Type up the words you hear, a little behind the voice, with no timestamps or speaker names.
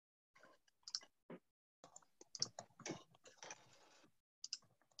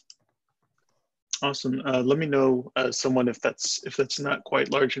Awesome. Let me know someone if that's not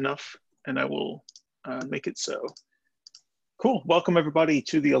quite large enough, and I will make it so. Cool. Welcome everybody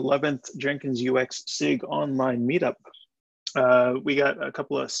to the 11th Jenkins UX SIG Online Meetup. We got a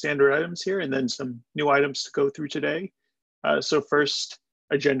couple of standard items here, and then some new items to go through today. So first,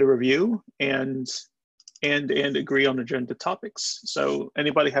 agenda review and agree on agenda topics. So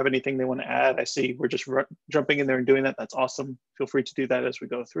anybody have anything they want to add? I see we're just jumping in there and doing that. That's awesome. Feel free to do that as we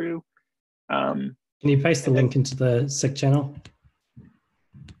go through. Can you paste the link into the SIG channel?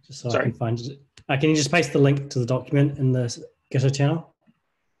 Just so I can find it. Can you just paste the link to the document in the GitHub channel?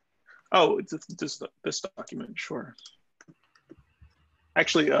 Oh, it's this document, sure.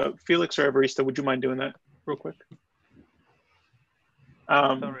 Actually, Felix or Evarista, would you mind doing that real quick?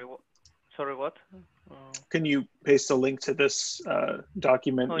 Sorry, what? Can you paste a link to this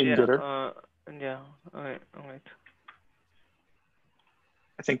document in Gitter? Yeah, all right.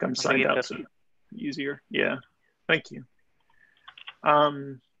 I think I'm signed out, so easier. Yeah, thank you.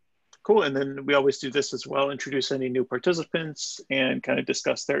 Cool, and then we always do this as well, introduce any new participants and kind of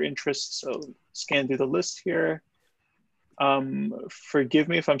discuss their interests. So scan through the list here. Forgive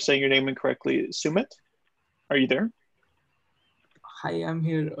me if I'm saying your name incorrectly. Sumit, are you there? Hi, I'm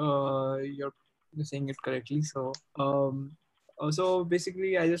here. You're saying it correctly. So, so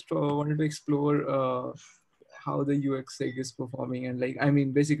basically, I just wanted to explore how the UX SIG is performing,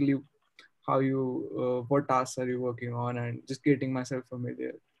 and basically, how you what tasks are you working on, and just getting myself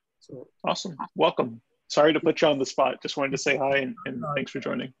familiar. So awesome. Welcome. Sorry to put you on the spot. Just wanted to say hi and thanks for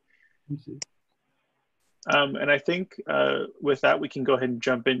joining. Thank you. And I think with that, we can go ahead and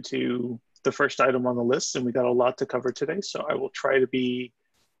jump into the first item on the list, and we got a lot to cover today, so I will try to be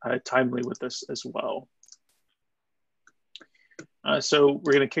timely with this as well. So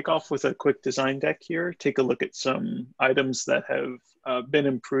we're going to kick off with a quick design deck here, take a look at some items that have been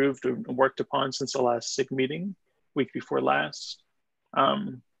improved or worked upon since the last SIG meeting, week before last.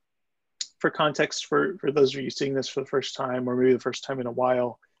 For context, for those of you seeing this for the first time, or maybe the first time in a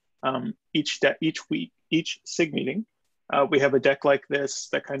while, each SIG meeting, we have a deck like this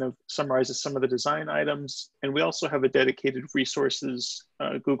that kind of summarizes some of the design items. And we also have a dedicated resources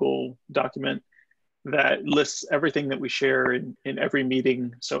Google document that lists everything that we share in every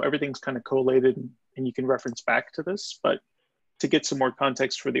meeting. So everything's kind of collated and you can reference back to this. But to get some more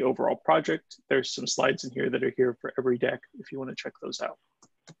context for the overall project, there's some slides in here that are here for every deck if you want to check those out.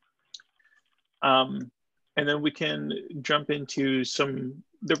 And then we can jump into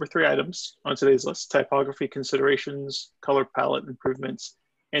there were 3 items on today's list: typography considerations, color palette improvements,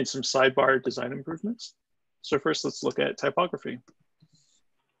 and some sidebar design improvements. So first, let's look at typography.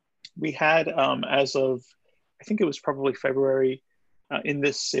 We had, as of, I think it was probably February, in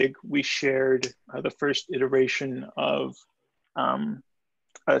this SIG, we shared the first iteration of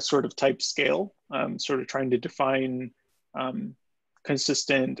a sort of type scale, sort of trying to define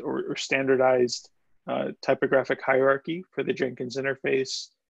consistent or standardized typographic hierarchy for the Jenkins interface,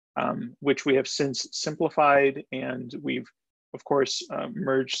 which we have since simplified, and we've, of course,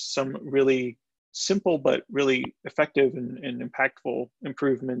 merged some really simple but really effective and impactful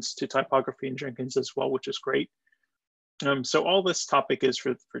improvements to typography in Jenkins as well, which is great. So all this topic is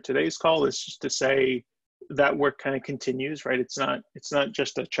for today's call is just to say that work kind of continues, right? It's not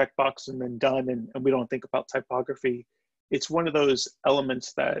just a checkbox and then done, and we don't think about typography. It's one of those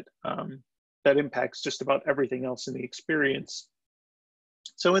elements that that impacts just about everything else in the experience.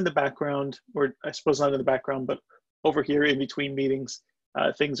 So in the background, or I suppose not in the background, but over here in between meetings,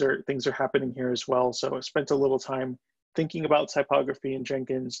 things are happening here as well. So I spent a little time thinking about typography in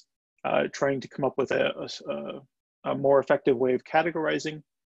Jenkins, trying to come up with a more effective way of categorizing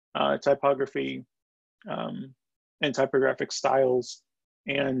typography and typographic styles.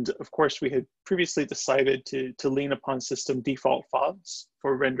 And of course, we had previously decided to lean upon system default fonts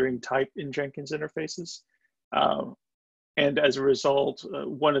for rendering type in Jenkins interfaces. And as a result,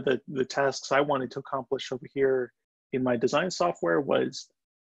 one of the tasks I wanted to accomplish over here in my design software was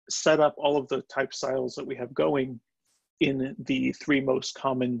set up all of the type styles that we have going in the 3 most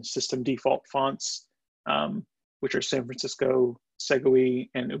common system default fonts, which are San Francisco, Segoe,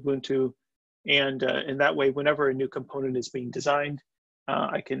 and Ubuntu. And in that way, whenever a new component is being designed,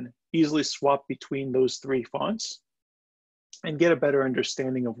 I can easily swap between those 3 fonts and get a better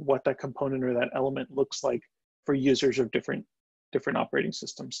understanding of what that component or that element looks like for users of different operating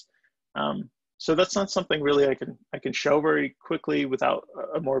systems. So that's not something really I can show very quickly without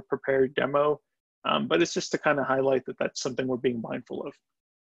a more prepared demo, but it's just to kind of highlight that that's something we're being mindful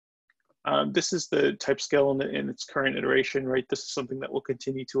of. This is the type scale in its current iteration, right? This is something that will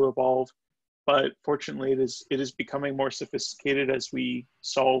continue to evolve. but fortunately it is becoming more sophisticated as we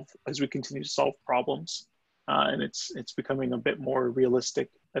continue to solve problems. And it's becoming a bit more realistic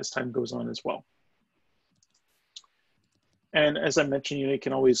as time goes on as well. And as I mentioned, you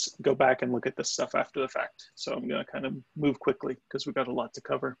can always go back and look at this stuff after the fact. So I'm going to kind of move quickly because we've got a lot to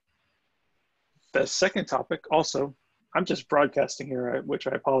cover. The second topic, also, I'm just broadcasting here, which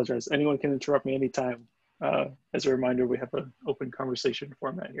I apologize. Anyone can interrupt me anytime. As a reminder, we have an open conversation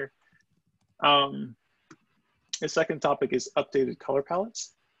format here. The second topic is updated color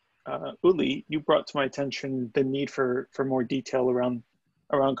palettes. Uli, you brought to my attention the need for more detail around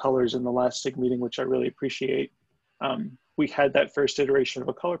colors in the last SIG meeting, which I really appreciate. We had that first iteration of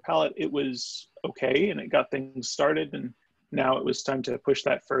a color palette. It was okay, and it got things started, and now it was time to push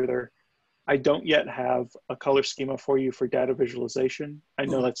that further. I don't yet have a color schema for you for data visualization. I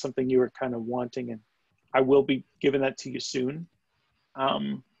know that's something you were kind of wanting, and I will be giving that to you soon.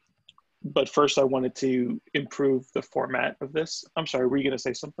 But first I wanted to improve the format of this. I'm sorry, were you gonna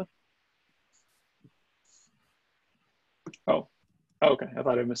say something? Oh, okay, I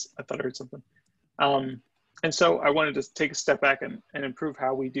thought I heard something. And so I wanted to take a step back and improve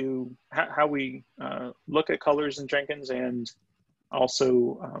how we look at colors in Jenkins, and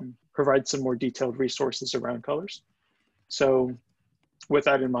also provide some more detailed resources around colors. So with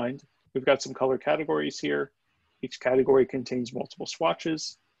that in mind, we've got some color categories here. Each category contains multiple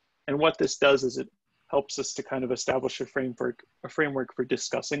swatches. And what this does is it helps us to kind of establish a framework for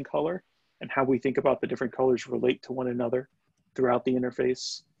discussing color and how we think about the different colors relate to one another throughout the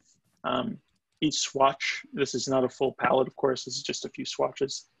interface. Each swatch, this is not a full palette, of course, this is just a few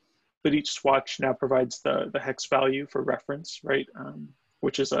swatches, but each swatch now provides the hex value for reference, right?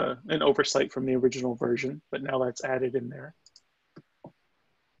 Which is an oversight from the original version, but now that's added in there.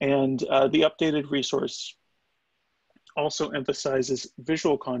 And the updated resource also emphasizes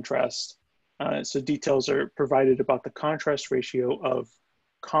visual contrast. So details are provided about the contrast ratio of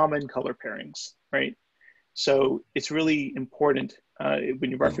common color pairings, right? So it's really important when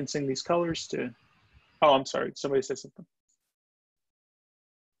you're referencing these colors to, oh, I'm sorry, somebody said something.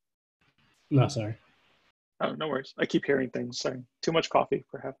 No, sorry. Oh, no worries. I keep hearing things, sorry. Too much coffee,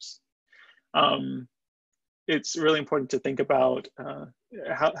 perhaps. It's really important to think about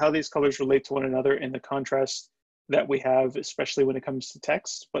how these colors relate to one another and the contrast that we have, especially when it comes to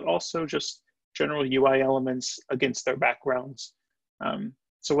text, but also just general UI elements against their backgrounds.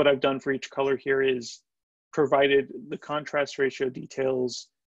 So what I've done for each color here is provided the contrast ratio details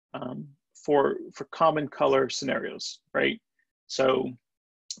for common color scenarios, right? So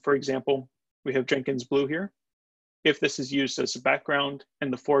for example, we have Jenkins blue here. If this is used as a background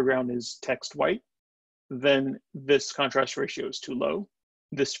and the foreground is text white, then this contrast ratio is too low.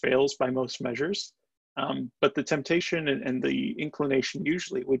 This fails by most measures. But the temptation and the inclination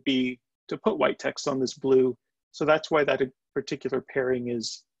usually would be to put white text on this blue. So that's why that particular pairing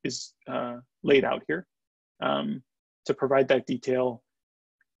is laid out here, to provide that detail.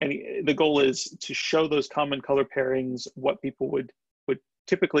 And the goal is to show those common color pairings, what people would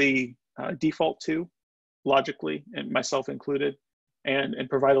typically default to logically, and myself included, and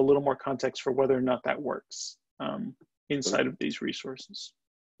provide a little more context for whether or not that works inside of these resources.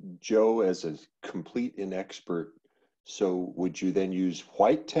 Joe, as a complete inexpert, so would you then use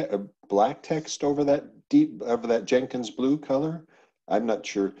black text over that Jenkins blue color? I'm not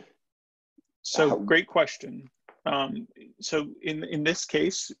sure. So great question. So in this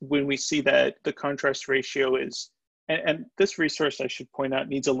case, when we see that the contrast ratio is, and this resource I should point out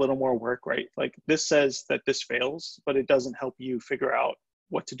needs a little more work, right? Like this says that this fails, but it doesn't help you figure out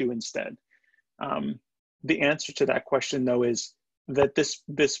what to do instead. The answer to that question though is that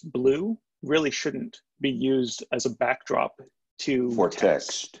this blue really shouldn't be used as a backdrop for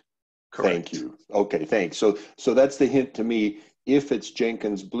text. Correct. Thank you. Okay, thanks. So that's the hint to me. If it's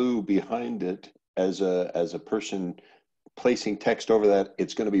Jenkins blue behind it as a person placing text over that,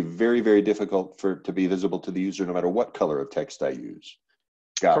 it's going to be very, very difficult for it to be visible to the user no matter what color of text I use.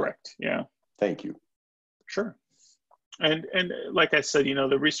 Correct. Yeah. Thank you. Sure. And like I said,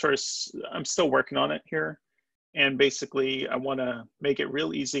 the resource, I'm still working on it here. And basically, I want to make it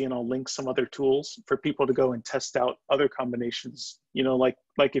real easy, and I'll link some other tools for people to go and test out other combinations, like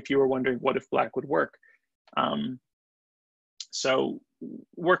if you were wondering what if black would work. So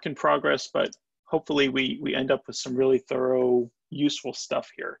work in progress, but hopefully we end up with some really thorough, useful stuff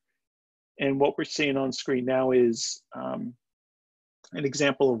here. And what we're seeing on screen now is an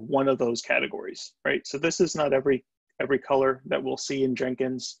example of one of those categories, right? So this is not every color that we'll see in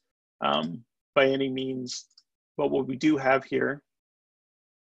Jenkins by any means. But what we do have here,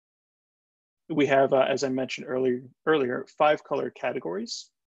 we have, as I mentioned earlier, 5 color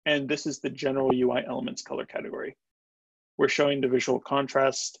categories. And this is the general UI elements color category. We're showing the visual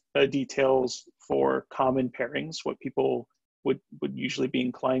contrast details for common pairings, what people would usually be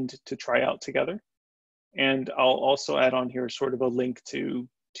inclined to try out together. And I'll also add on here sort of a link to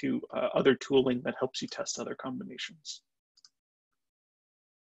other tooling that helps you test other combinations.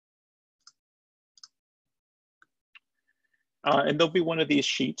 And there'll be one of these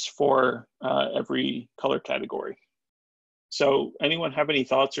sheets for every color category. So anyone have any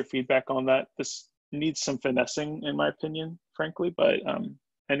thoughts or feedback on that? This needs some finessing, in my opinion, frankly, but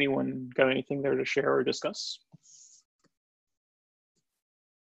anyone got anything there to share or discuss?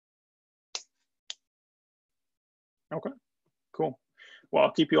 Okay, cool. Well,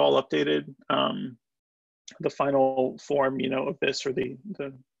 I'll keep you all updated. The final form, of this, or the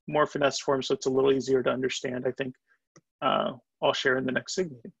more finessed form, so it's a little easier to understand, I think I'll share in the next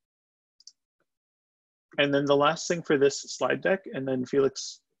SIG meeting. And then the last thing for this slide deck, and then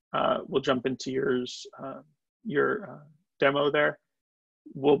Felix will jump into your demo there,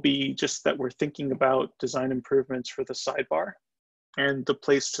 will be just that we're thinking about design improvements for the sidebar. And the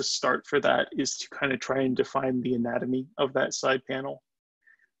place to start for that is to kind of try and define the anatomy of that side panel.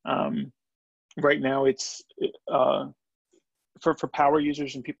 Right now, it's for power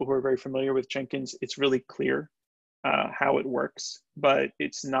users and people who are very familiar with Jenkins, it's really clear how it works, but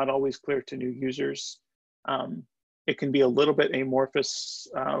it's not always clear to new users. It can be a little bit amorphous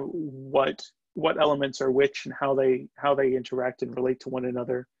what elements are which and how they interact and relate to one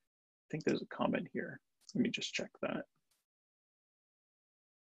another. I think there's a comment here. Let me just check that.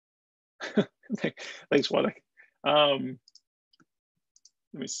 Thanks, Wada. Let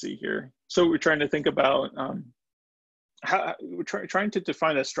me see here. So we're trying to think about how we're trying to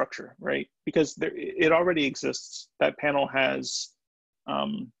define a structure, right? Because it already exists. That panel has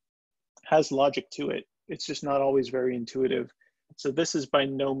logic to it. It's just not always very intuitive. So this is by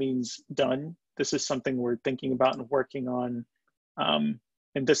no means done. This is something we're thinking about and working on. And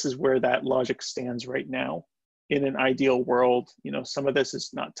this is where that logic stands right now. In an ideal world, some of this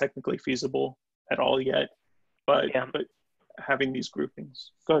is not technically feasible at all yet, but having these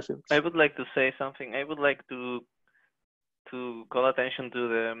groupings. Go ahead, Felix. I would like to say something. I would like to call attention to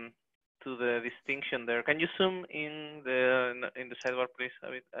the distinction there. Can you zoom in the sidebar, please,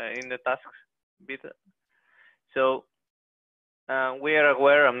 a bit, in the tasks bit? So we are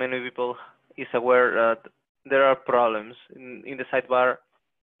aware, and many people is aware that there are problems in the sidebar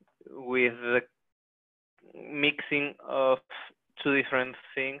with the mixing of two different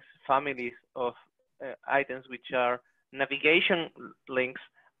things, families of items, which are navigation links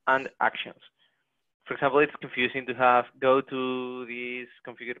and actions. For example, it's confusing to have go to this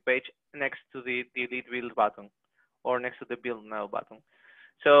configure page next to the delete build button or next to the build now button.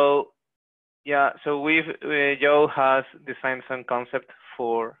 So yeah, so Joe has designed some concept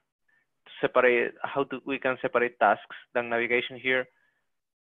for separate we can separate tasks than navigation here.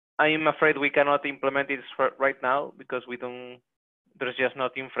 I am afraid we cannot implement it right now because there's just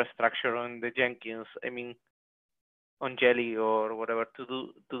not infrastructure on the Jenkins, on Jelly or whatever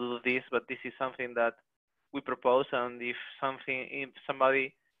to do this, but this is something that we propose, and if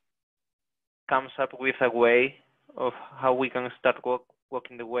somebody comes up with a way of how we can start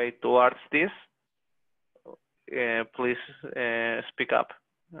walking the way towards this, please speak up,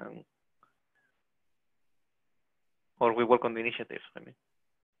 or we work on the initiative.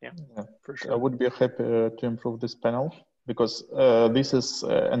 Yeah, for sure. I would be happy to improve this panel because this is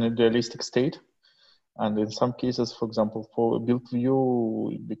an idealistic state. And in some cases, for example, for build view,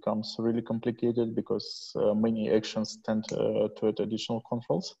 it becomes really complicated because many actions tend to add additional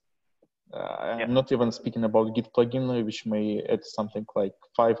controls. I'm not even speaking about Git plugin, which may add something like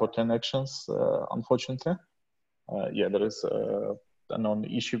 5 or 10 actions, unfortunately. There is a known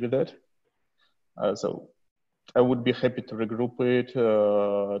issue with that. So I would be happy to regroup it,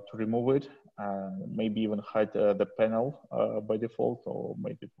 to remove it, and maybe even hide the panel by default, or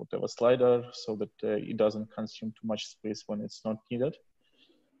maybe put a slider so that it doesn't consume too much space when it's not needed.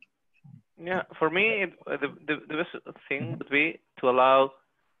 Yeah, for me, the best thing would be to allow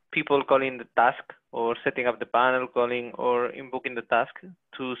people calling the task or setting up the panel calling or invoking the task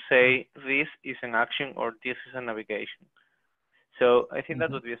to say this is an action or this is a navigation. So I think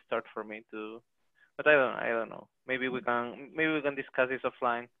that would be a start for me to. But I don't know. Maybe we can discuss this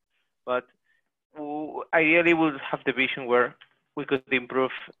offline. But ideally, we'll have the vision where we could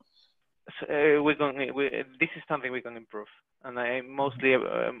improve. This is something we can improve, and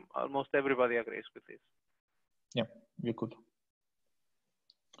almost everybody agrees with this. Yeah, we could.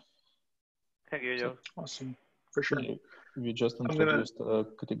 Thank you, Joe. Awesome, for sure. We just introduced a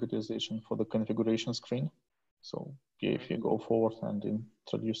categorization for the configuration screen. So if you go forward and in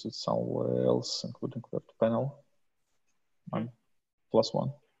introduce it somewhere else, including web panel, and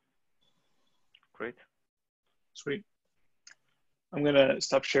 +1. Great. Sweet. I'm going to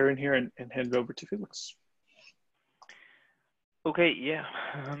stop sharing here and hand it over to Felix. Okay, yeah.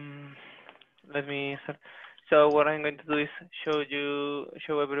 Let me start. So what I'm going to do is show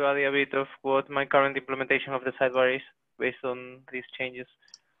everybody a bit of what my current implementation of the sidebar is based on these changes,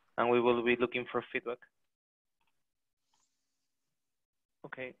 and we will be looking for feedback.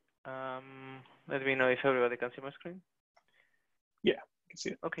 Okay. Let me know if everybody can see my screen. Yeah, I can see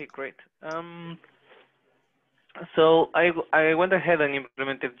it. Okay, great. So I went ahead and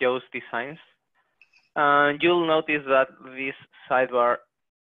implemented Joe's designs. And you'll notice that this sidebar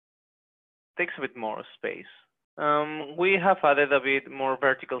takes a bit more space. We have added a bit more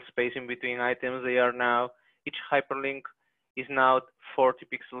vertical space in between items. They are now, each hyperlink is now 40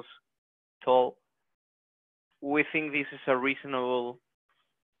 pixels tall. We think this is a reasonable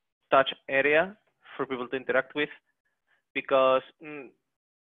touch area for people to interact with, because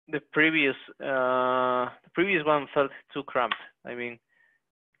the previous one felt too cramped. I mean,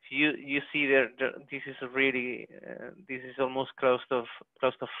 you see there, this is really this is almost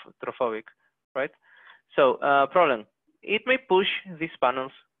claustrophobic, right? So problem, it may push these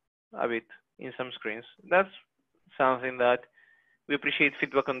panels a bit in some screens. That's something that we appreciate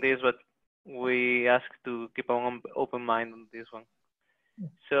feedback on this, but we ask to keep an open mind on this one.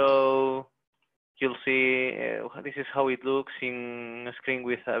 So you'll see this is how it looks in a screen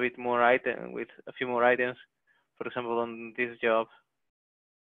with a bit more item, with a few more items. For example, on this job.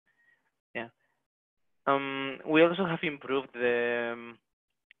 Yeah. We also have improved the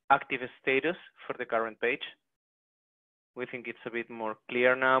active status for the current page. We think it's a bit more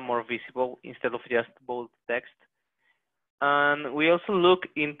clear now, more visible instead of just bold text. And we also look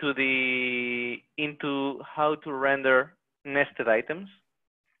into how to render nested items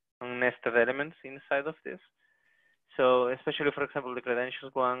and nested elements inside of this. So especially, for example, the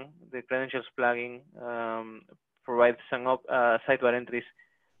credentials one, the credentials plugin provides some sidebar entries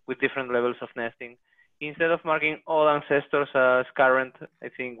with different levels of nesting. Instead of marking all ancestors as current, I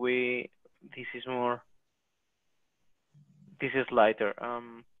think this is lighter.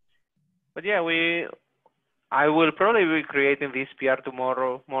 But yeah, I will probably be creating this PR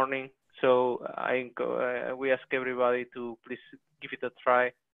tomorrow morning. So we ask everybody to please give it a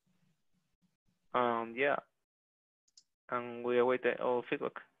try. Yeah, and we await all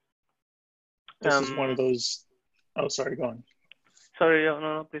feedback. This is one of those. Oh, sorry, go on. Sorry,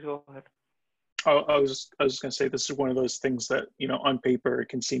 no, please go ahead. I was just gonna say, this is one of those things that, you know, on paper it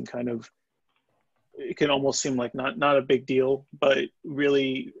can seem it can almost seem like not a big deal, but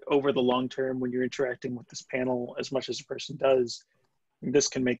really over the long term, when you're interacting with this panel as much as a person does, this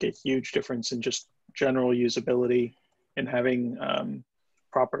can make a huge difference in just general usability and having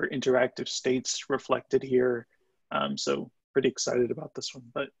proper interactive states reflected here. So pretty excited about this one,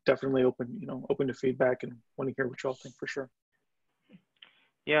 but definitely open to feedback and want to hear what you all think for sure.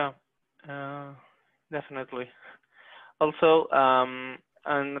 Yeah, definitely. Also,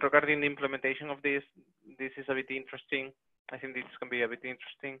 and regarding the implementation of this is a bit interesting. I think this can be a bit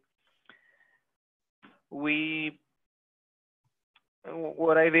interesting.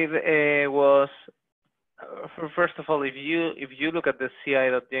 What I did was, first of all, if you look at the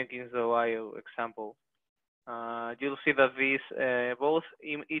ci.jenkins.io example, you'll see that these both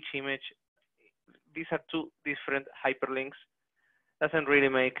in each image, these are two different hyperlinks. Doesn't really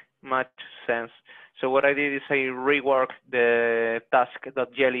make much sense. So what I did is I reworked the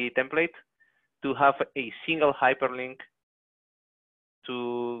task.jelly template to have a single hyperlink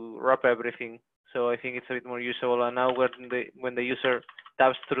to wrap everything. So I think it's a bit more usable. And now when the user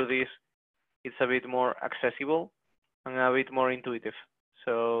tabs through this, it's a bit more accessible and a bit more intuitive.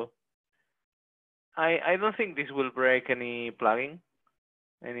 So I don't think this will break any plugin.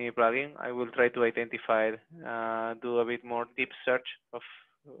 I will try to identify, do a bit more deep search of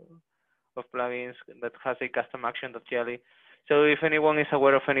plugins that has a custom action.jelly. So if anyone is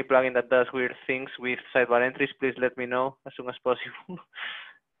aware of any plugin that does weird things with sidebar entries, please let me know as soon as possible.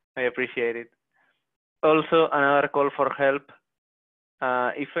 I appreciate it. Also, another call for help.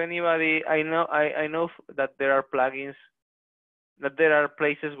 If anybody, I know that there are plugins, that there are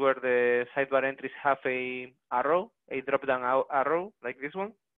places where the sidebar entries have a drop-down arrow, like this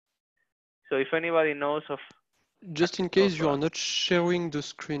one. So if anybody knows of... Just in case you are not sharing the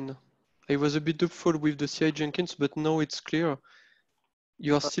screen. I was a bit doubtful with the CI Jenkins, but now it's clear.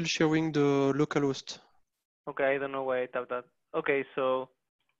 You are still sharing the localhost. Okay, I don't know why I tapped that. Okay, so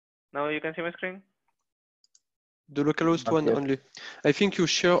now you can see my screen? The localhost one only. I think you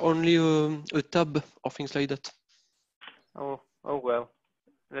share only a tab or things like that. Oh well.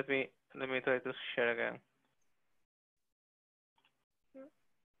 to share again.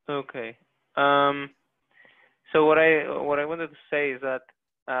 Okay. So what I wanted to say is that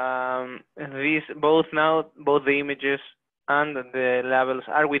these both the images and the labels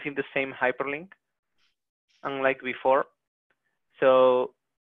are within the same hyperlink, unlike before. So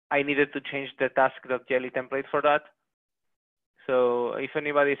I needed to change the task.jelly template for that. So if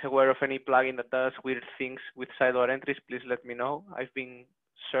anybody is aware of any plugin that does weird things with sidebar entries, please let me know. I've been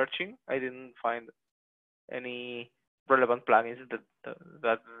searching. I didn't find any relevant plugins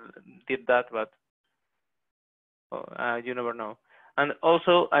that did that, but you never know. And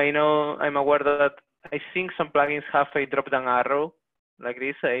also, I'm aware that I think some plugins have a drop-down arrow like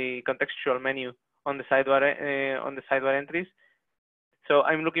this, a contextual menu on the sidebar entries. So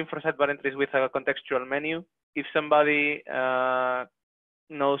I'm looking for sidebar entries with a contextual menu. If somebody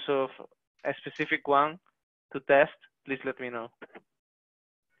knows of a specific one to test, please let me know.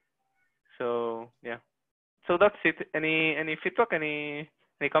 So yeah, so that's it. Any feedback? Any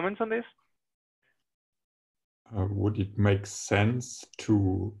comments on this? Would it make sense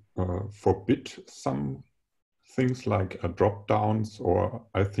to forbid some things like drop downs, or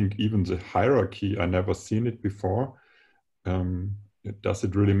I think even the hierarchy? I never seen it before. Does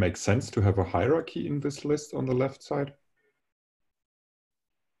it really make sense to have a hierarchy in this list on the left side?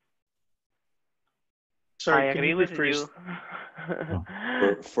 Sorry, I agree with you.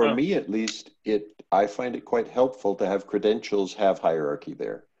 For me, at least, I find it quite helpful to have credentials have hierarchy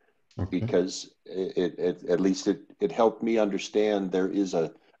there, because at least it helped me understand there is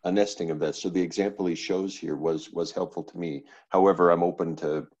a nesting of that. So the example he shows here was helpful to me. However, I'm open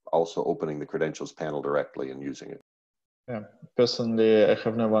to also opening the credentials panel directly and using it. Yeah, personally, I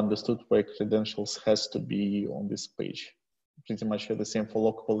have never understood why credentials has to be on this page. Pretty much the same for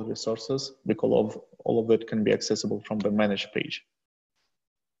local resources, because all of it can be accessible from the manage page.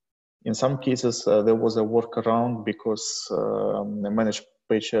 In some cases, there was a workaround because the manage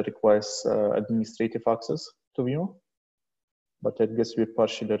page requires administrative access to view, but I guess we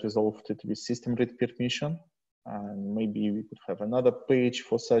partially resolved it with system read permission, and maybe we could have another page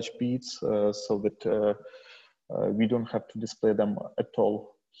for such bits so that we don't have to display them at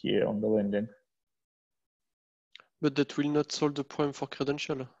all here on the landing. But that will not solve the problem for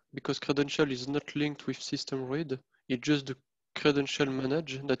credential, because credential is not linked with system read. It's just the credential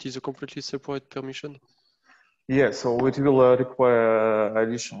manage that is a completely separate permission. Yeah, so it will require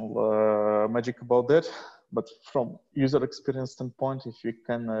additional magic about that. But from user experience standpoint, if you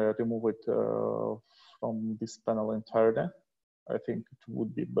can remove it from this panel entirely, I think it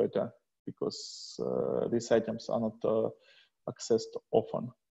would be better, because these items are not accessed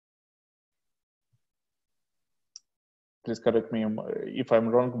often. Please correct me if I'm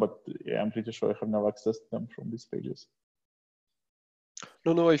wrong, but yeah, I'm pretty sure I have never accessed them from these pages.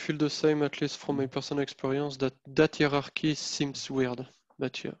 No, I feel the same, at least from my personal experience, that hierarchy seems weird.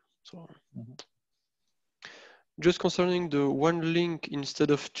 But yeah, so. Just concerning the one link instead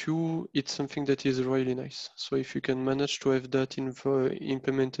of two, it's something that is really nice. So if you can manage to have that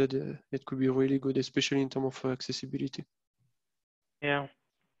implemented, it could be really good, especially in terms of accessibility. Yeah,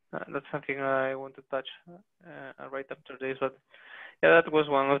 that's something I want to touch right after this, but yeah, that was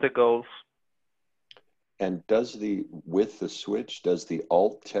one of the goals. And with the switch, does the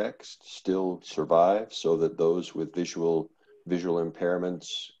alt text still survive so that those with visual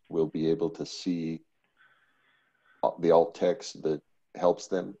impairments will be able to see the alt text that helps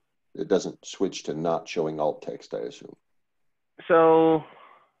them? It doesn't switch to not showing alt text, I assume. So,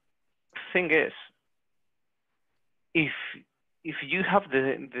 thing is, if you have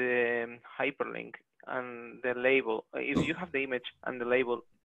the hyperlink and the label, if you have the image and the label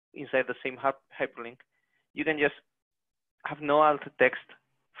inside the same hyperlink, you can just have no alt text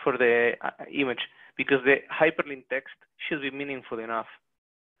for the image, because the hyperlink text should be meaningful enough.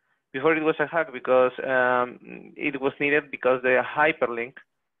 Before it was a hack because it was needed because the hyperlink,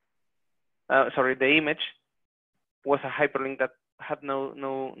 the image was a hyperlink that had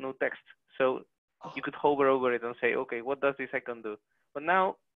no text. So you could hover over it and say, okay, what does this icon do? But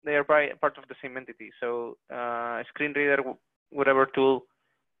now they are part of the same entity. So a screen reader, whatever tool,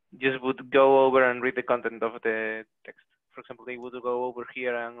 just would go over and read the content of the text. For example, they would go over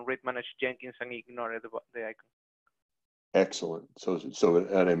here and read manage Jenkins and ignore the icon. Excellent. So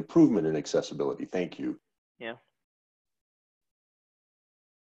an improvement in accessibility. Thank you. Yeah.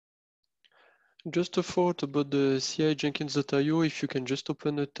 Just a thought about the CI Jenkins.io. If you can just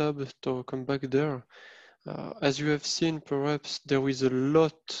open a tab to come back there. As you have seen, perhaps there is a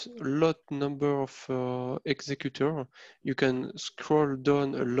lot number of executor. You can scroll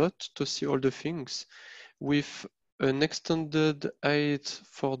down a lot to see all the things. With an extended height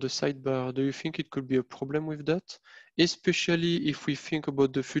for the sidebar, do you think it could be a problem with that? Especially if we think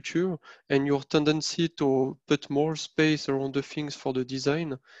about the future and your tendency to put more space around the things for the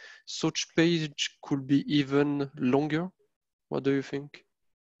design, such page could be even longer. What do you think?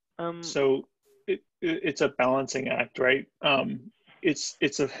 So it's a balancing act, right? It's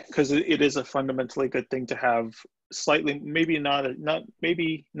because it is a fundamentally good thing to have slightly, maybe not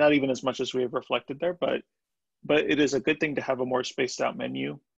even as much as we have reflected there, but it is a good thing to have a more spaced out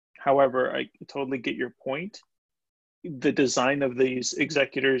menu. However, I totally get your point. The design of these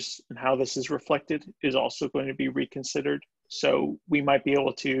executors and how this is reflected is also going to be reconsidered. So we might be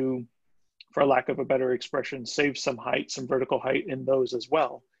able to, for lack of a better expression, save some height, some vertical height in those as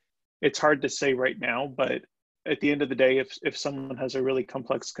well. It's hard to say right now, but at the end of the day, if someone has a really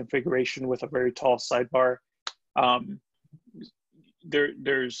complex configuration with a very tall sidebar,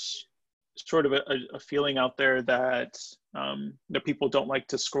 there's sort of a feeling out there that that people don't like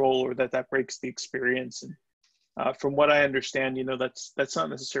to scroll, or that breaks the experience. And from what I understand, that's not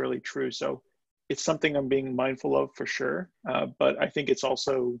necessarily true. So it's something I'm being mindful of for sure, but I think it's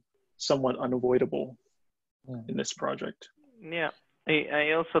also somewhat unavoidable in this project. Yeah,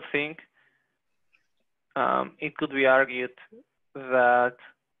 I also think it could be argued that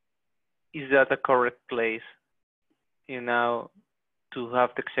is that a correct place, to have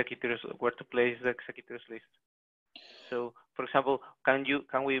the executors, where to place the executors list. So, for example, can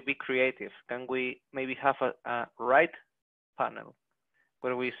we be creative? Can we maybe have a right panel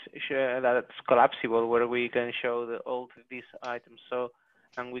where we share that it's collapsible, where we can show all these items? So,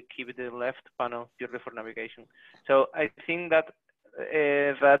 and we keep the left panel purely for navigation. So I think that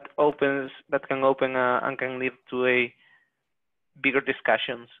that can open and can lead to a bigger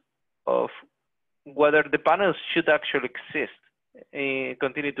discussions of whether the panels should actually exist,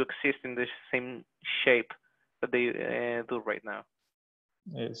 continue to exist in the same shape that they do right now.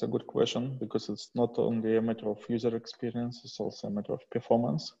 It's a good question, because it's not only a matter of user experience, it's also a matter of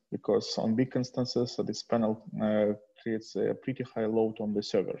performance, because on big instances, this panel creates a pretty high load on the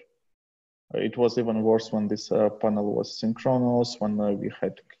server. It was even worse when this panel was synchronous, when we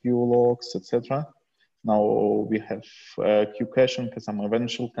had queue logs, etc. Now we have queue caching and some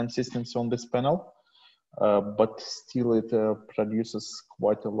eventual consistency on this panel, but still it produces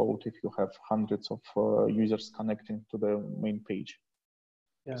quite a load if you have hundreds of users connecting to the main page.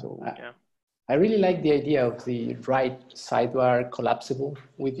 Yeah. So, I really like the idea of the right sidebar collapsible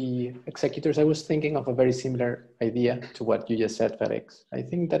with the executors. I was thinking of a very similar idea to what you just said, Felix. I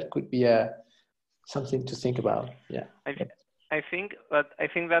think that could be something to think about. Yeah. I think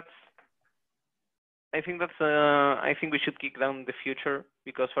we should kick down the future,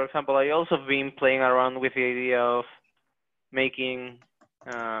 because, for example, I also been playing around with the idea of making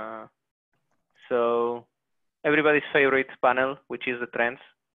so everybody's favorite panel, which is the trends.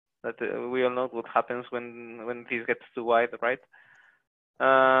 That we all know what happens when this gets too wide, right?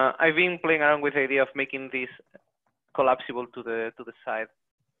 I've been playing around with the idea of making this collapsible to the side.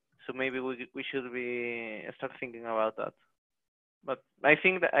 So maybe we should start thinking about that. But I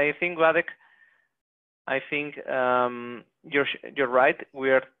think Radek, you're right.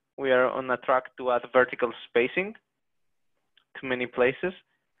 We are on a track to add vertical spacing to many places.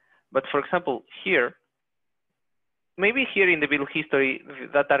 But for example, maybe here in the build history,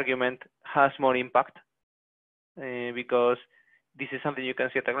 that argument has more impact because this is something you can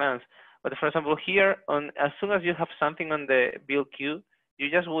see at a glance. But for example, here, as soon as you have something on the build queue, you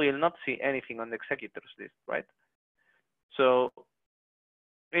just will not see anything on the executors list, right? So,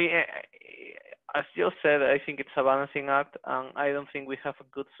 as you said, I think it's a balancing act, and I don't think we have a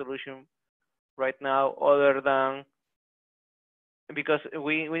good solution right now, other than because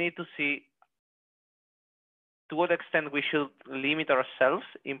we need to see to what extent we should limit ourselves,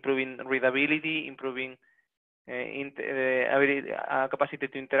 improving readability, improving capacity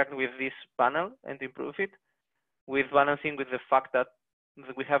to interact with this panel and to improve it, with balancing with the fact that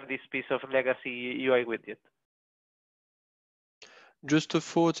we have this piece of legacy UI widget. Just a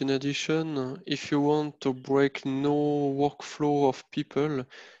thought in addition, if you want to break no workflow of people,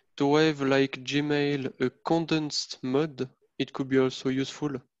 to have like Gmail a condensed mode, it could be also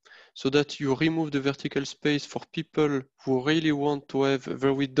useful, so that you remove the vertical space for people who really want to have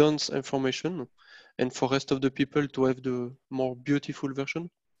very dense information, and for rest of the people to have the more beautiful version.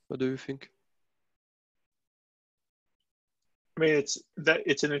 What do you think? I mean,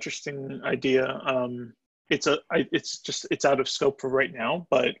 it's an interesting idea. It's out of scope for right now,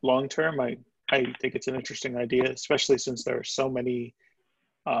 but long term, I think it's an interesting idea, especially since there are so many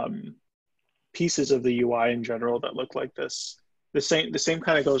pieces of the UI in general that look like this. The same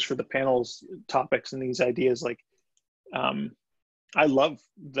kind of goes for the panels topics and these ideas. Like I love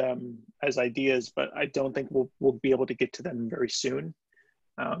them as ideas, but I don't think we'll be able to get to them very soon.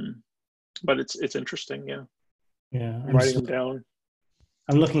 But it's interesting, yeah. Yeah, I'm writing them down.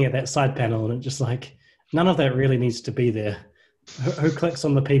 I'm looking at that side panel and it's just like, none of that really needs to be there. Who clicks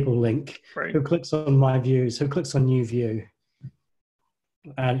on the people link? Right. Who clicks on my views? Who clicks on new view?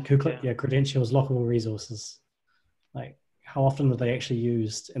 And who click, credentials, lockable resources. Like, how often are they actually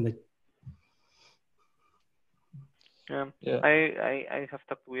used? And I have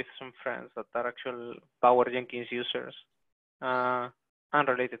talked with some friends that are actual Power Jenkins users,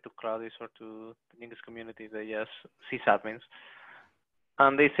 unrelated to Cloudis or to the Jenkins community. They just sysadmins.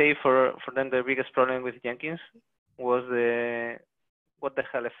 And they say for them the biggest problem with Jenkins was the what the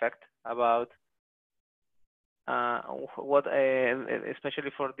hell effect about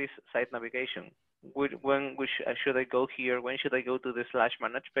especially for this site navigation. When should I go here? When should I go to the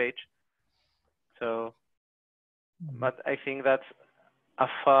 /manage page? So, but I think that's a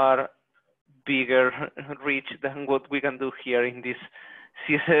far bigger reach than what we can do here in these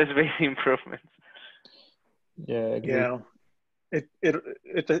CSS-based improvements. Yeah, yeah.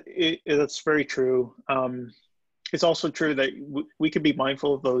 That's very true. It's also true that we could be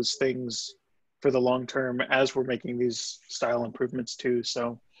mindful of those things for the long term as we're making these style improvements too.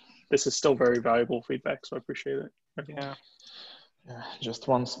 So this is still very valuable feedback. So I appreciate it. Yeah. Just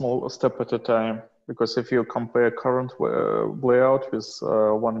one small step at a time. Because if you compare current layout with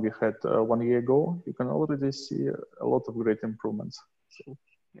one we had 1 year ago, you can already see a lot of great improvements. So.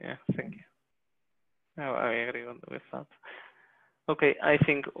 Yeah, thank you. I agree with that. Okay, I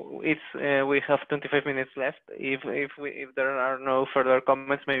think it's we have 25 minutes left. If there are no further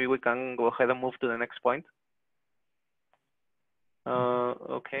comments, maybe we can go ahead and move to the next point.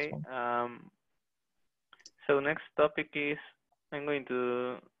 Okay. So next topic is I'm going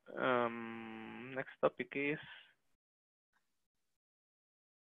to next topic is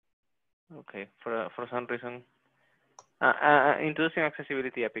okay for some reason introducing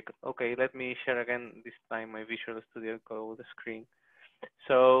accessibility epic. Okay, let me share again this time my Visual Studio Code screen.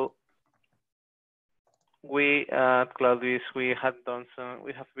 So we at Cloudis we have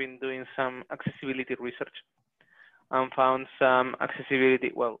been doing some accessibility research and found some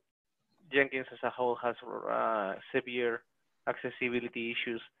accessibility. Well, Jenkins as a whole has severe accessibility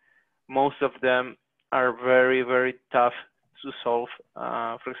issues. Most of them are very, very tough to solve.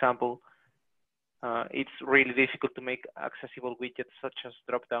 For example, it's really difficult to make accessible widgets such as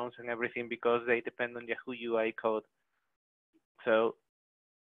drop-downs and everything because they depend on Yahoo UI code. So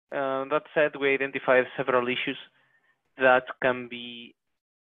that said, we identified several issues that can be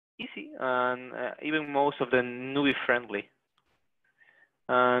easy and even most of them newbie friendly.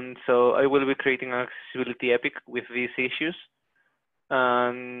 And so I will be creating an accessibility epic with these issues,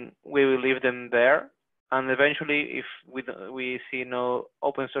 and we will leave them there. And eventually, if we see no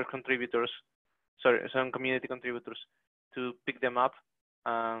open source contributors, sorry, some community contributors to pick them up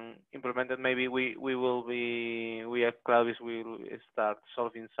and implement them, maybe we at Cloudis will start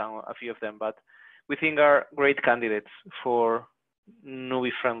solving a few of them. But we think are great candidates for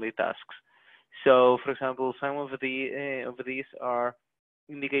newbie-friendly tasks. So, for example, some of these are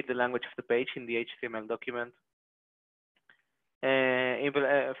indicate the language of the page in the HTML document.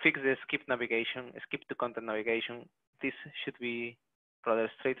 Fix the skip navigation, skip to content navigation. This should be rather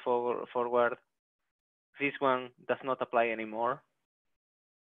straightforward. This one does not apply anymore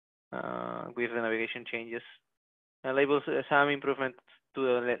with the navigation changes. Labels some improvements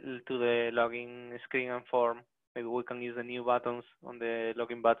to the login screen and form. Maybe we can use the new buttons on the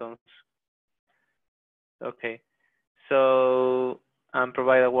login buttons. Okay, so and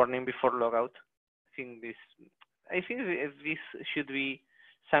provide a warning before logout. I think this should be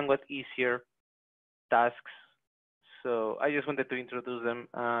somewhat easier tasks. So I just wanted to introduce them.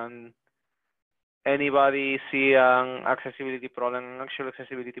 And anybody see an accessibility problem, an actual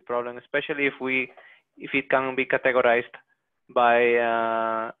accessibility problem, especially if it can be categorized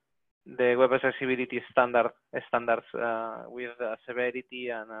by the web accessibility standards with severity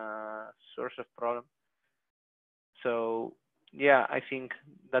and source of problem. So yeah, I think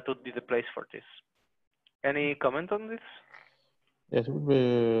that would be the place for this. Any comment on this? It would be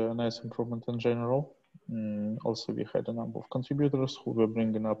a nice improvement in general. Also, we had a number of contributors who were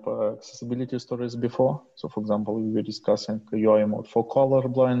bringing up accessibility stories before. So, for example, we were discussing UI mode for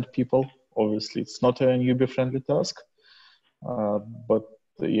colorblind people. Obviously, it's not a newbie-friendly task, but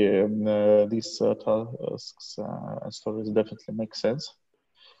yeah, these tasks and stories definitely make sense.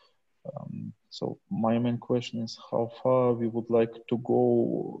 So my main question is how far we would like to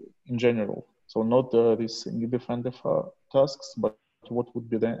go in general. So not these newbie-friendly tasks, but what would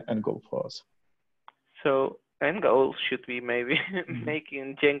be the end goal for us? So end goal should be maybe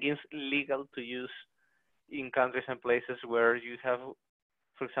making Jenkins legal to use in countries and places where you have,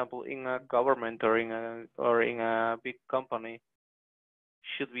 for example, in a government or in a big company,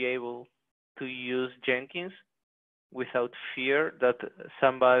 should be able to use Jenkins without fear that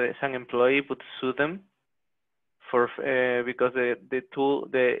some employee would sue them for because a tool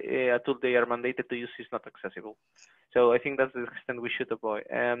they are mandated to use is not accessible. So I think that's the extent we should avoid.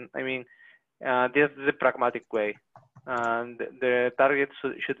 I mean, this is the pragmatic way, and the target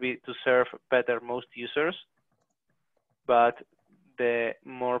should be to serve better most users, but the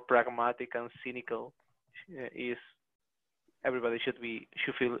more pragmatic and cynical is everybody should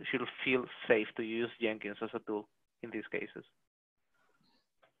feel safe to use Jenkins as a tool in these cases.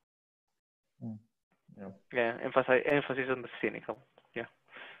 Yeah, emphasis on the cynical. Yeah.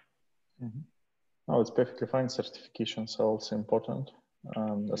 Oh, it's perfectly fine. Certifications are also important,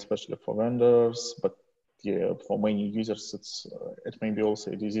 especially for vendors. But yeah, for many users, it may be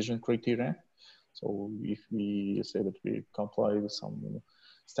also a decision criteria. So if we say that we comply with some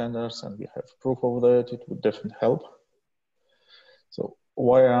standards and we have proof of that, it would definitely help. So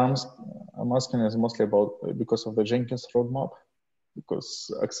why I'm asking is mostly about because of the Jenkins roadmap,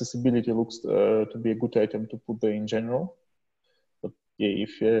 because accessibility looks to be a good item to put there in general. But yeah,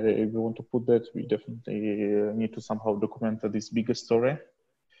 if we want to put that, we definitely need to somehow document this bigger story.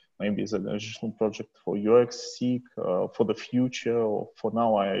 Maybe it's an additional project for UX SIG for the future, or for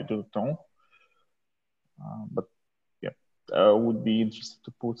now, I don't know. But yeah, I would be interested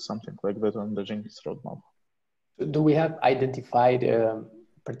to put something like that on the Jenkins roadmap. Do we have identified a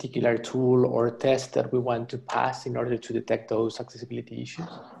particular tool or test that we want to pass in order to detect those accessibility issues?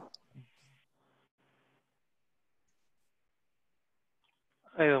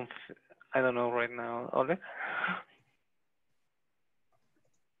 I don't know right now, Oleg.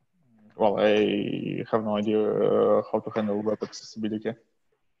 Well, I have no idea how to handle web accessibility.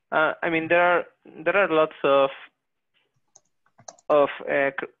 I mean, there are lots of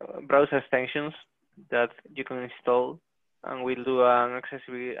browser extensions that you can install, and we'll do a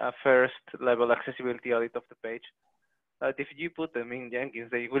first level accessibility audit of the page. But if you put them in Jenkins,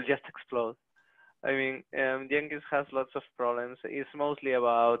 they will just explode. I mean, Jenkins has lots of problems. It's mostly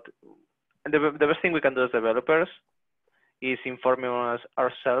about the best thing we can do as developers is informing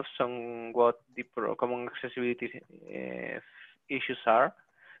ourselves on what the common accessibility issues are,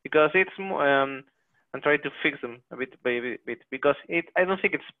 because it's and try to fix them a bit by bit, because I don't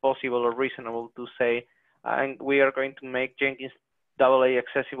think it's possible or reasonable to say we are going to make Jenkins AA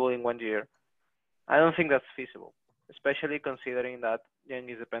accessible in 1 year. I don't think that's feasible, especially considering that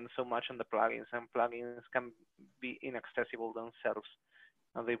Jenkins depends so much on the plugins, and plugins can be inaccessible themselves,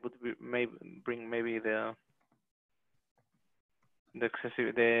 and they would bring maybe the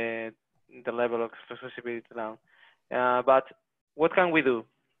level of accessibility down. But what can we do?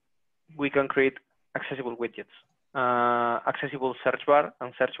 We can create accessible widgets, accessible search bar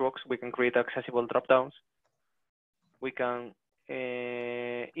and search box. We can create accessible drop-downs. We can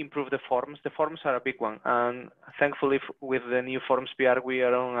improve the forms. The forms are a big one, and thankfully with the new forms PR, we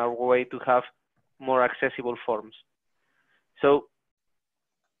are on our way to have more accessible forms. So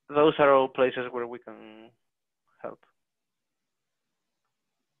those are all places where we can help.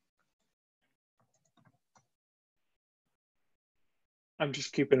 I'm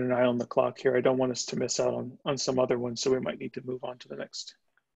just keeping an eye on the clock here. I don't want us to miss out on some other ones, so we might need to move on to the next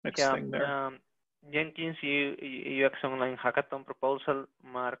thing there. Jenkins UX Online Hackathon proposal,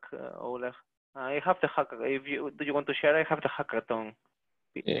 Mark, Oleg. I have the hackathon. Do you want to share? I have the hackathon.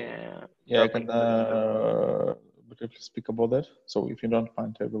 Yeah, I can briefly speak about that. So if you don't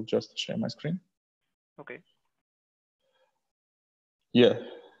mind, I will just share my screen. Okay. Yeah.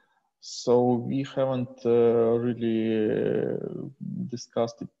 So we haven't really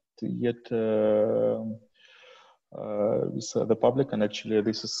discussed it yet with the public, and actually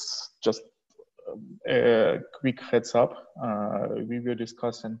this is just a quick heads up. We were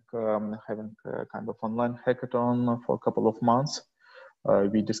discussing having a kind of online hackathon for a couple of months.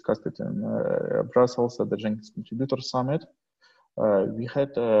 We discussed it in Brussels at the Jenkins Contributor Summit. We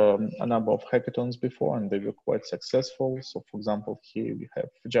had a number of hackathons before, and they were quite successful. So for example, here we have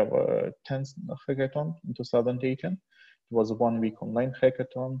Java 10 hackathon in 2018. It was a 1 week online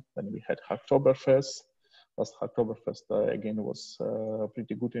hackathon. Then we had Hacktoberfest. Last Hacktoberfest, again, was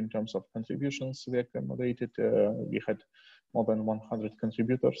pretty good in terms of contributions we accommodated. We had more than 100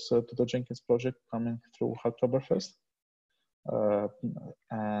 contributors to the Jenkins project coming through Hacktoberfest.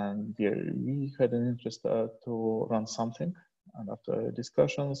 And yeah, we had an interest to run something. And after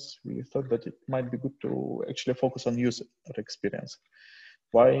discussions, we thought that it might be good to actually focus on user experience.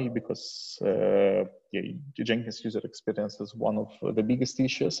 Why? Because Jenkins user experience is one of the biggest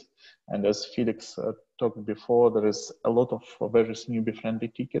issues. And as Felix talked before, there is a lot of various newbie-friendly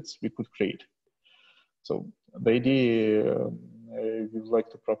tickets we could create. So the idea we would like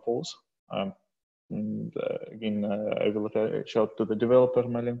to propose, and again, I will reach out to the developer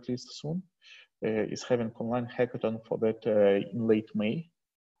mailing list soon, is having online hackathon for that in late May.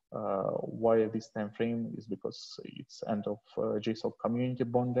 Why this time frame is because it's end of JSOC community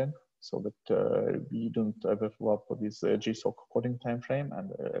bonding, so that we don't overlap with this JSOC coding time frame,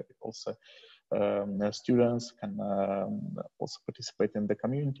 and also students can also participate in the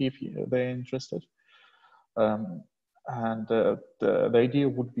community if they're interested. And the idea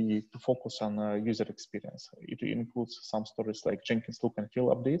would be to focus on user experience. It includes some stories like Jenkins look and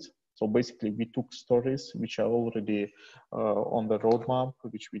feel updates. So basically, we took stories which are already on the roadmap,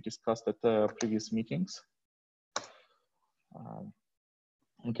 which we discussed at previous meetings.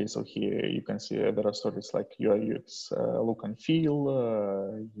 Okay, so here you can see there are stories like UI UX look and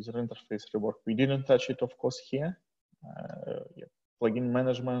feel, user interface rework. We didn't touch it, of course, here. Yeah. Plugin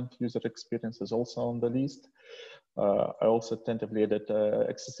management, user experience is also on the list. I also tentatively added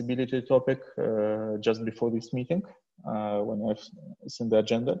accessibility topic just before this meeting when I've seen the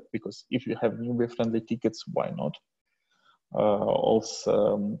agenda, because if you have newbie-friendly tickets, why not?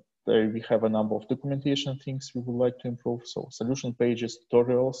 Also, we have a number of documentation things we would like to improve. So solution pages,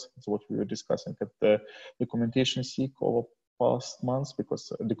 tutorials is what we were discussing at the documentation SIG over past months,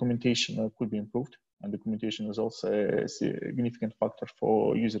 because documentation could be improved. And documentation is also a significant factor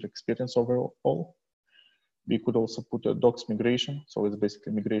for user experience overall. We could also put a docs migration. So it's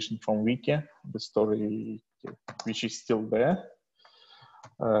basically migration from wiki, the story which is still there.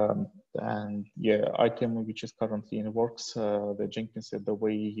 And yeah, item which is currently in works, the Jenkins the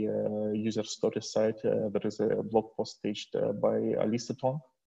way user story site, there is a blog post staged by Alistaton.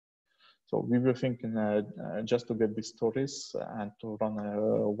 So we were thinking just to get these stories and to run a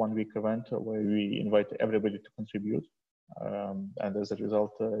 1-week event where we invite everybody to contribute. And as a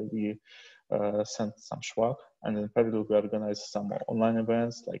result, we sent some swag, and in parallel, we organized some online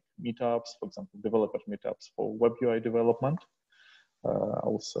events like meetups, for example, developer meetups for web UI development.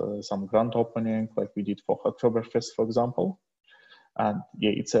 Also some grant opening like we did for Oktoberfest, for example. And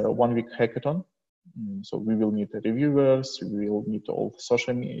yeah, it's a 1-week hackathon. So we will meet the reviewers, we will meet all the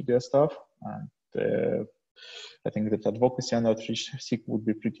social media stuff. And I think that advocacy and outreach SIG would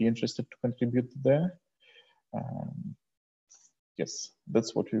be pretty interested to contribute there. Yes,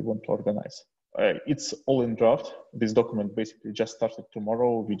 that's what we want to organize. It's all in draft. This document basically just started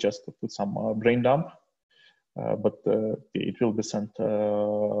tomorrow. We just put some brain dump, but it will be sent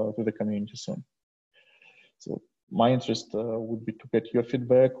to the community soon. So my interest would be to get your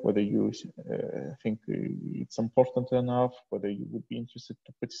feedback, whether you think it's important enough, whether you would be interested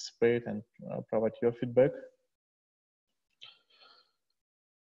to participate and provide your feedback.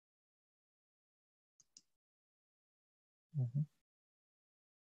 Mm-hmm.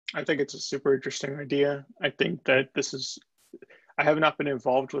 I think it's a super interesting idea. I think that I have not been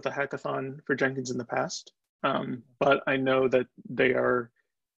involved with a hackathon for Jenkins in the past, but I know that they are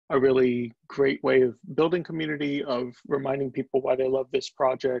a really great way of building community, of reminding people why they love this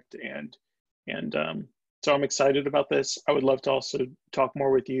project, and so I'm excited about this. I would love to also talk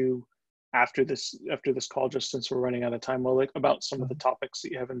more with you after this call, just since we're running out of time, Oleg, about some of the topics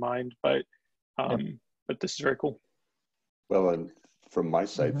that you have in mind. But this is very cool. Well, and from my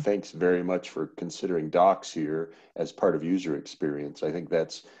side, thanks very much for considering docs here as part of user experience. I think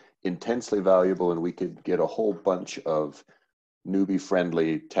that's intensely valuable, and we could get a whole bunch of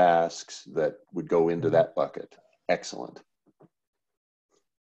newbie-friendly tasks that would go into that bucket. Excellent.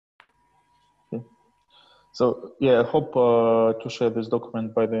 Okay. So yeah, I hope to share this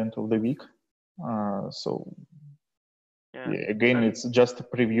document by the end of the week. Again, it's just a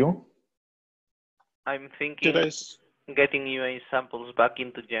preview. I'm thinking getting UI samples back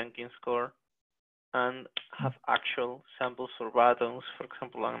into Jenkins core and have actual samples for buttons, for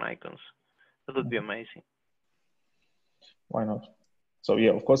example, and icons. That would be amazing. Why not? So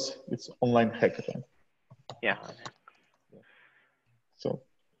yeah, of course, it's online hackathon. Yeah. So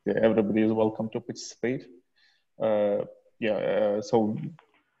yeah, everybody is welcome to participate. So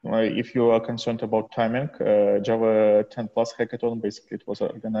if you are concerned about timing, Java 10 Plus hackathon, basically it was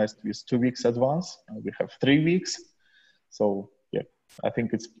organized with 2 weeks advance. We have 3 weeks. So yeah, I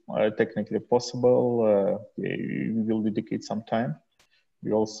think it's technically possible. We will dedicate some time.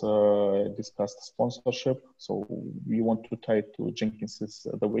 We also discussed sponsorship. So we want to tie it to Jenkins's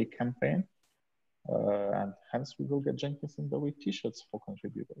The Way campaign. And hence we will get Jenkins in the Way t-shirts for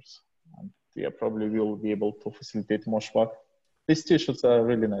contributors. And yeah, probably we'll be able to facilitate more swag. These t-shirts are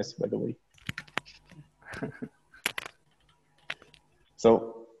really nice, by the way.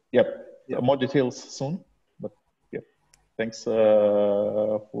 So, yep, more details soon. But yeah, thanks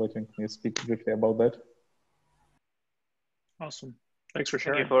for letting me speak briefly about that. Awesome. Thanks for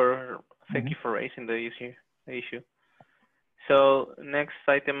sharing. Thank you for raising the issue. So next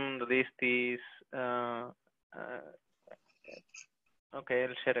item on the list is okay.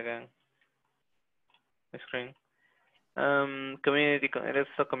 I'll share again the screen. Community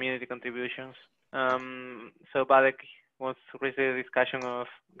contributions. So Badek wants to raise the discussion of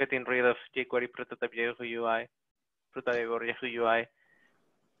getting rid of jQuery prototype Yahoo UI, prototype or Yahoo UI.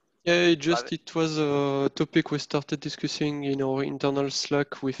 Yeah, it was a topic we started discussing in our internal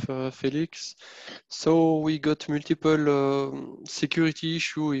Slack with Felix. So we got multiple security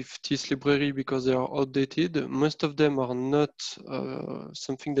issues with this library because they are outdated. Most of them are not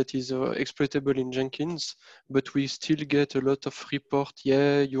something that is exploitable in Jenkins, but we still get a lot of report,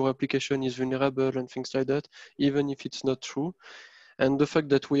 yeah, your application is vulnerable and things like that, even if it's not true. And the fact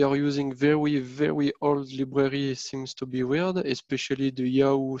that we are using very, very old library seems to be weird, especially the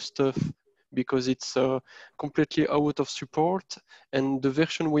Yahoo stuff, because it's completely out of support. And the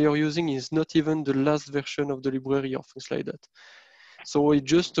version we are using is not even the last version of the library or things like that. So it's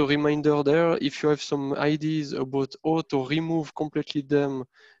just a reminder there, if you have some ideas about how to remove completely them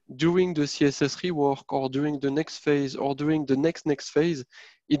during the CSS rework or during the next phase or during the next phase,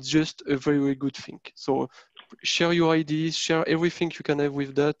 it's just a very, very good thing. So share your ideas, share everything you can have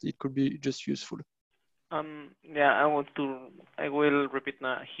with that. It could be just useful. Yeah, I will repeat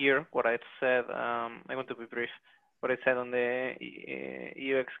now here what I said. I want to be brief. What I said on the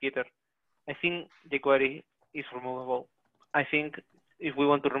UX Gitter. I think jQuery is removable. I think if we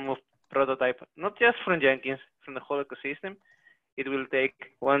want to remove prototype, not just from Jenkins, from the whole ecosystem, it will take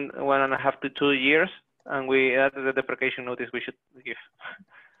 1.5 to 2 years, and that's the deprecation notice we should give.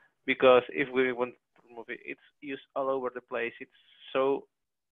 Because if we want to remove it, it's used all over the place. It's so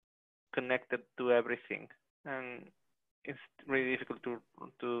connected to everything, and it's really difficult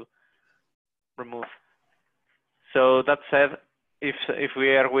to remove. So that said, if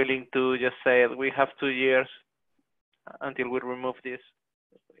we are willing to just say we have 2 years until we remove this,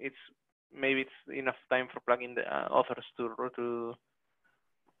 maybe it's enough time for plugin authors to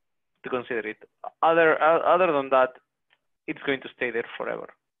consider it. Other than that, it's going to stay there forever.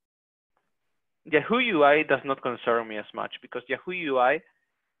 Yahoo UI does not concern me as much because Yahoo UI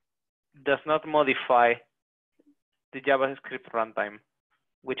does not modify the JavaScript runtime,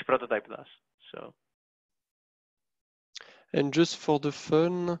 which prototype does. So. And just for the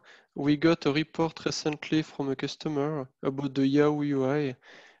fun, we got a report recently from a customer about the Yahoo UI.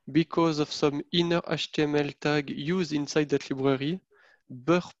 Because of some inner HTML tag used inside that library,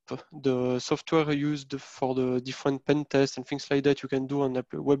 Burp, the software used for the different pen tests and things like that you can do on a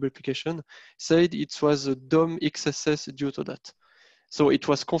web application, said it was a DOM XSS due to that. So it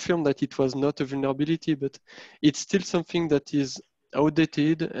was confirmed that it was not a vulnerability, but it's still something that is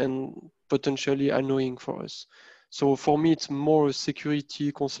outdated and potentially annoying for us. So for me, it's more a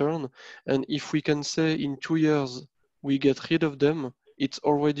security concern. And if we can say in 2 years, we get rid of them, it's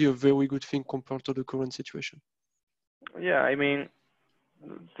already a very good thing compared to the current situation. Yeah, I mean,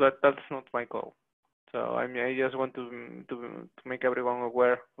 that's not my goal. So I mean, I just want to make everyone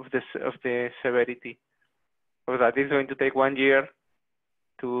aware of the severity of that. It's going to take 1 year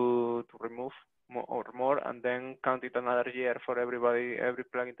to remove more, and then count it another year for every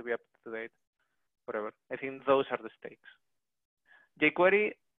plugin to be up to date forever. I think those are the stakes.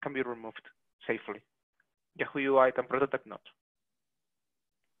 jQuery can be removed safely. Yahoo UI and prototype not.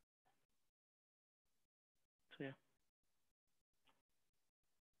 So yeah.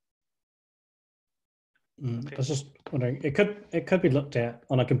 Okay. I was just wondering, it could be looked at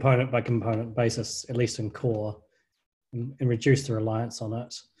on a component by component basis, at least in core, and reduce the reliance on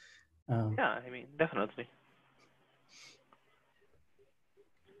it. Yeah, I mean, definitely.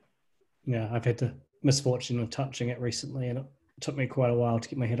 Yeah, I've had the misfortune of touching it recently, and it took me quite a while to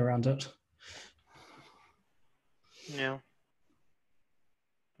get my head around it. Yeah.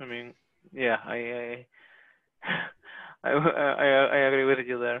 I mean, yeah, I agree with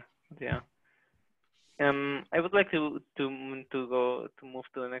you there. Yeah. I would like to move to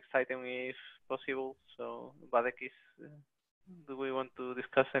the next item if possible. So, Badek do we want to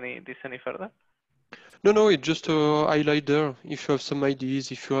discuss any further? No, it's just a highlight there. If you have some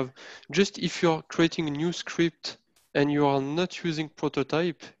ideas, if you're creating a new script and you are not using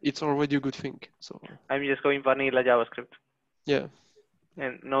prototype, it's already a good thing. So I'm just going vanilla JavaScript. Yeah.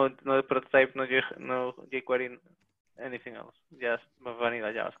 And no prototype, no jQuery, anything else. Just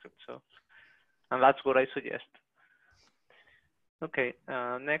vanilla JavaScript. So, and that's what I suggest. Okay,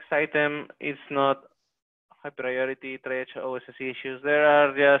 next item is not high priority triage OSS issues. There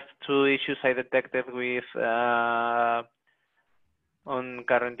are just 2 issues I detected with on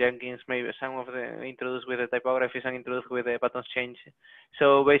current Jenkins, maybe some of the introduced with the typographies and introduced with the buttons change.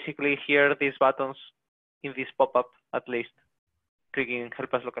 So basically here, these buttons in this pop-up, at least, clicking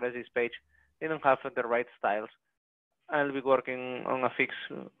help us localize this page, they don't have the right styles. I'll be working on a fix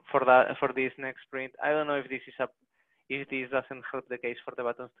for that for this next sprint. I don't know if this is if this doesn't help the case for the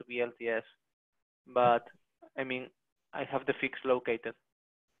buttons to be LTS, but I mean, I have the fix located.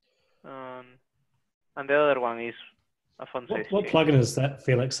 And the other one is a font size What change. plugin is that,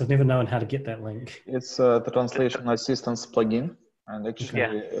 Felix? I've never known how to get that link. It's the translation assistance plugin. And actually,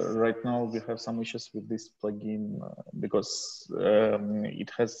 right now we have some issues with this plugin because it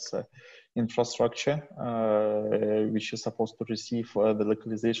has infrastructure which is supposed to receive the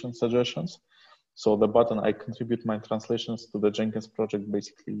localization suggestions. So the button I contribute my translations to the Jenkins project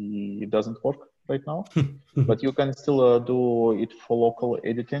basically it doesn't work right now, but you can still do it for local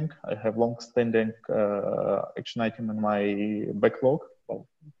editing. I have long-standing action item in my backlog, well,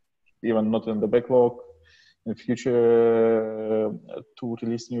 even not in the backlog, in the future to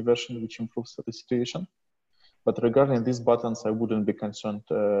release new version which improves the situation. But regarding these buttons, I wouldn't be concerned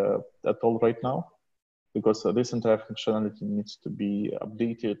at all right now, because this entire functionality needs to be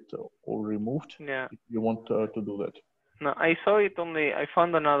updated or removed if you want to do that. No, I saw it only, I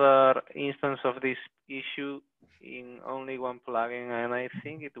found another instance of this issue in only one plugin, and I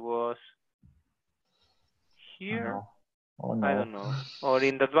think it was here. Oh, no. I don't know. Or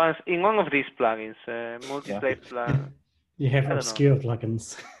in the advanced, in one of these plugins, multi-place plugin. You have obscure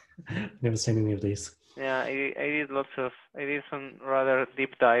plugins. Never seen any of these. Yeah, I did some rather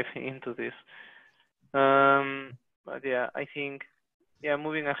deep dive into this. But yeah, I think,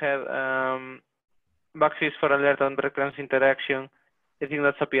 moving ahead, backfix for alert on breadcrumbs interaction. I think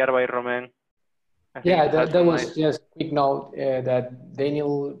that's a PR by Romain. That was just a quick note that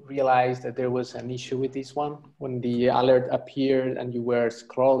Daniel realized that there was an issue with this one. When the alert appeared and you were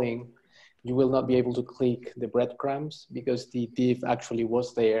scrolling, you will not be able to click the breadcrumbs because the div actually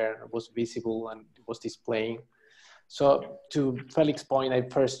was there, was visible, and was displaying. So to Felix's point, I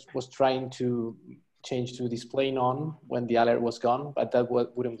first was trying to change to displaying on when the alert was gone, but that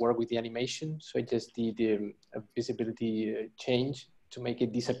wouldn't work with the animation. So I just did a visibility change to make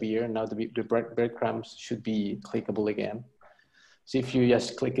it disappear. Now the breadcrumbs should be clickable again. So if you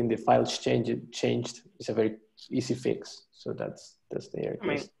just click in the files changed, it's a very easy fix. So that's there.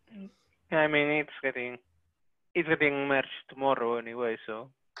 I mean, it's getting merged tomorrow anyway,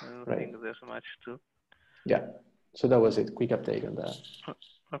 so I don't think there's much to. Yeah. So that was it. Quick update on that.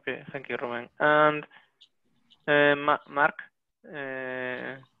 Okay, thank you, Roman. And Mark,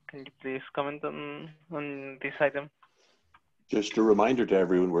 can you please comment on this item? Just a reminder to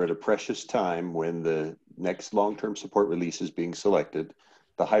everyone, we're at a precious time when the next long-term support release is being selected.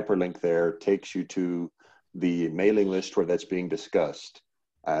 The hyperlink there takes you to the mailing list where that's being discussed.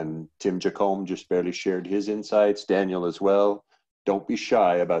 And Tim Jacome just barely shared his insights, Daniel as well. Don't be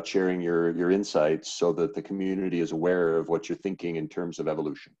shy about sharing your insights so that the community is aware of what you're thinking in terms of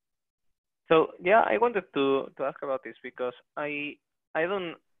evolution. So yeah, I wanted to ask about this because I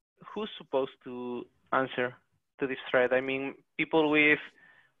don't, who's supposed to answer to this thread? I mean, people with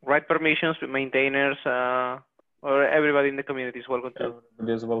right permissions, with maintainers, or everybody in the community is welcome to.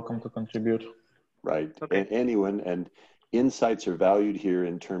 Everybody is welcome to contribute. Right, okay. Anyone, and insights are valued here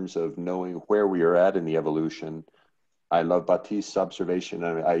in terms of knowing where we are at in the evolution. I love Baptiste's observation,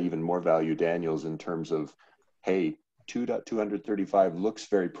 and I even more value Daniel's in terms of, hey, 2.235 looks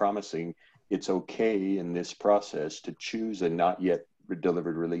very promising. It's okay in this process to choose a not yet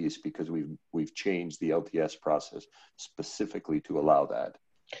delivered release because we've changed the LTS process specifically to allow that.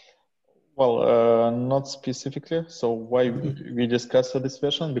 Well, not specifically. So why we discussed this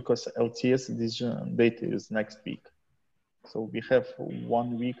version? Because LTS decision date is next week. So we have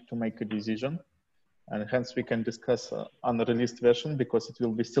 1 week to make a decision. And hence we can discuss unreleased version because it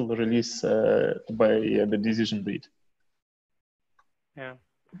will be still released by the decision date. Yeah.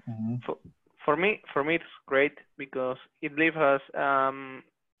 For me, it's great because it leaves us.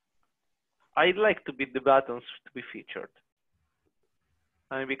 I'd like to be the buttons to be featured.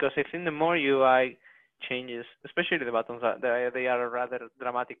 I mean, because I think the more UI changes, especially the buttons, they are a rather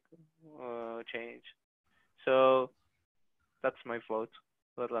dramatic change. So that's my vote.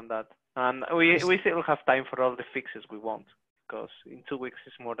 Other than that, and we still have time for all the fixes we want, because in 2 weeks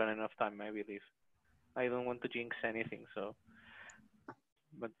is more than enough time, I believe. I don't want to jinx anything, so.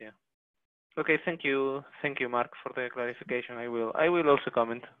 But yeah. Okay, thank you, Mark, for the clarification. I will also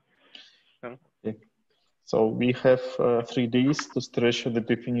comment. Okay. So we have 3 days to stretch the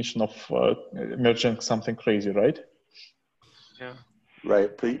definition of merging something crazy, right? Yeah.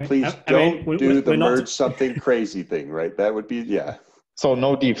 Right. Please don't do the merge something crazy thing, right? That would be, yeah. So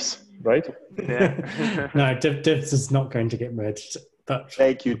no divs, right? Yeah. No, divs is not going to get merged. But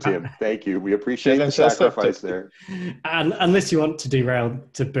thank you, Tim. Thank you. We appreciate the sacrifice there. And unless you want to derail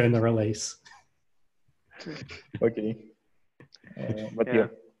to burn the release. Okay. But yeah.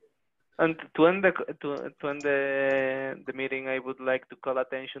 And to end the meeting, I would like to call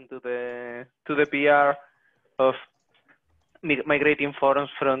attention to the PR of migrating forums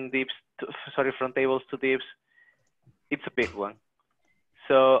from from tables to divs. It's a big one.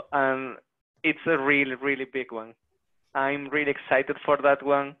 So it's a really, really big one. I'm really excited for that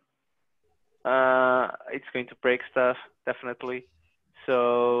one. It's going to break stuff, definitely.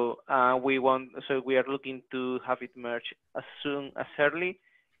 So we are looking to have it merge as early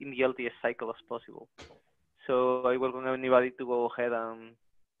in the LTS cycle as possible. So I welcome anybody to go ahead and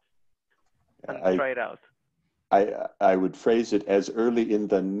try it out. I would phrase it as early in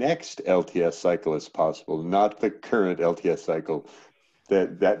the next LTS cycle as possible, not the current LTS cycle.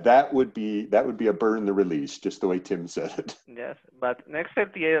 That would be a burn the release, just the way Tim said it. Yes, but next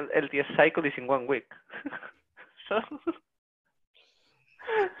LTS cycle is in 1 week. So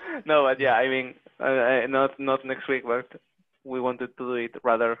no, but yeah, I mean, not next week, but we wanted to do it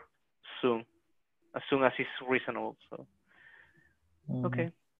rather soon, as soon as it's reasonable. So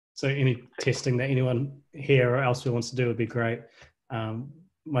okay. So any testing that anyone here or elsewhere wants to do would be great.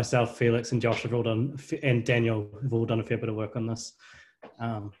 Myself, Felix, and Josh have all done, and Daniel have all done a fair bit of work on this,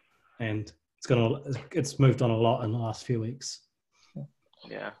 and it's moved on a lot in the last few weeks.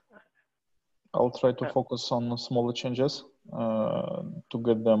 Yeah. I'll try to focus on smaller changes to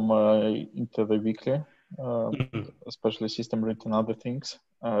get them into the weekly, especially system read and other things.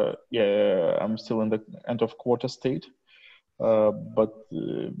 Yeah, I'm still in the end of quarter state, but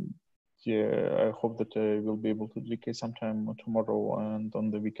yeah, I hope that I will be able to dedicate some time tomorrow and on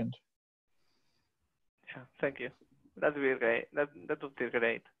the weekend. Yeah, thank you. That would be great. That would be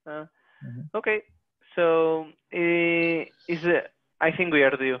great. Okay, so I think we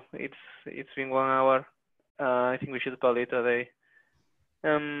are due. It's been 1 hour. I think we should call it a day.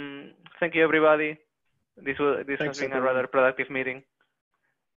 Thank you, everybody. This has been a rather productive meeting.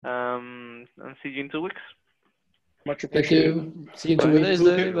 And see you in 2 weeks. Much appreciated. Thank you. See you in 2 weeks.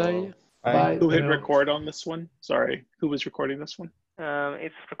 Bye. Bye. Who hit record on this one? Sorry, who was recording this one?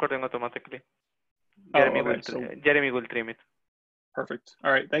 It's recording automatically. Jeremy will Jeremy will trim it. Perfect.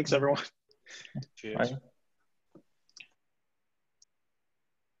 All right. Thanks, everyone. Cheers. Bye.